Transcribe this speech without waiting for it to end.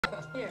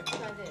Here,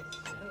 try this.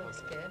 It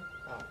looks good.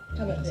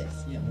 How about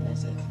this? Yeah,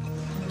 that's it.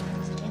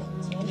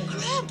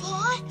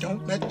 Grandpa!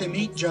 Don't let them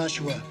eat,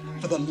 Joshua.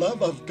 For the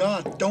love of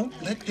God, don't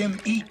let them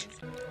eat.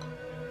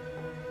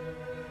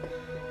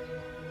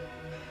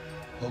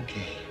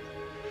 Okay.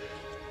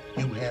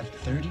 You have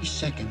 30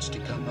 seconds to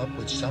come up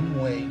with some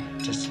way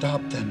to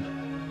stop them.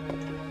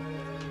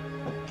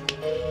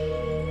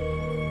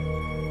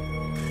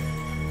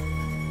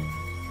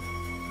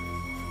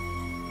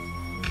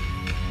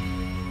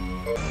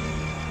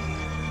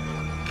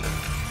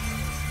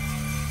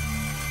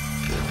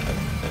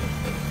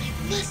 I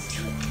must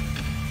do it.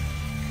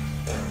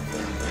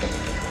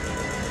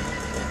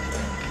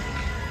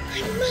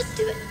 I must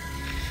do it.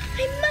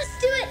 I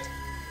must do it.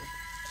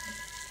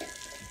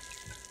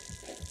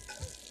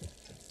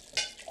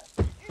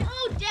 No,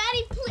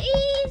 Daddy,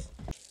 please.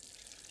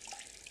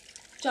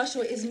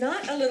 Joshua is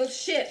not a little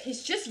shit.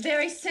 He's just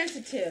very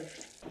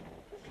sensitive.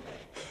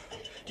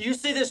 Do you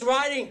see this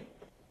writing?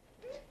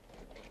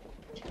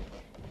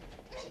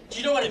 Do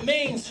you know what it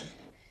means?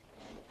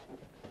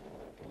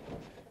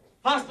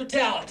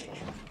 Hospitality.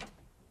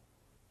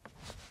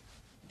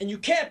 And you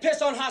can't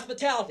piss on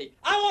hospitality.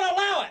 I won't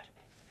allow it.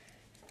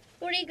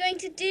 What are you going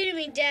to do to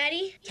me,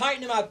 Daddy?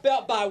 Tighten my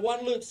belt by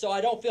one loop so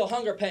I don't feel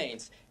hunger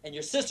pains. And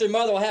your sister and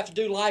mother will have to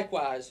do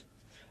likewise.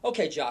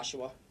 Okay,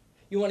 Joshua,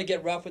 you want to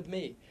get rough with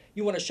me?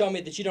 You want to show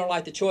me that you don't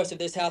like the choice of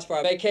this house for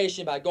our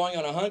vacation by going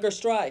on a hunger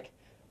strike?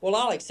 Well,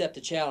 I'll accept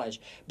the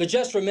challenge. But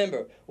just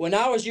remember, when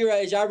I was your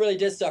age, I really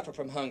did suffer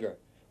from hunger.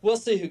 We'll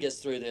see who gets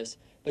through this.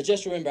 But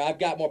just remember, I've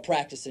got more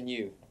practice than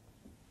you.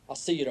 I'll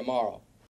see you tomorrow.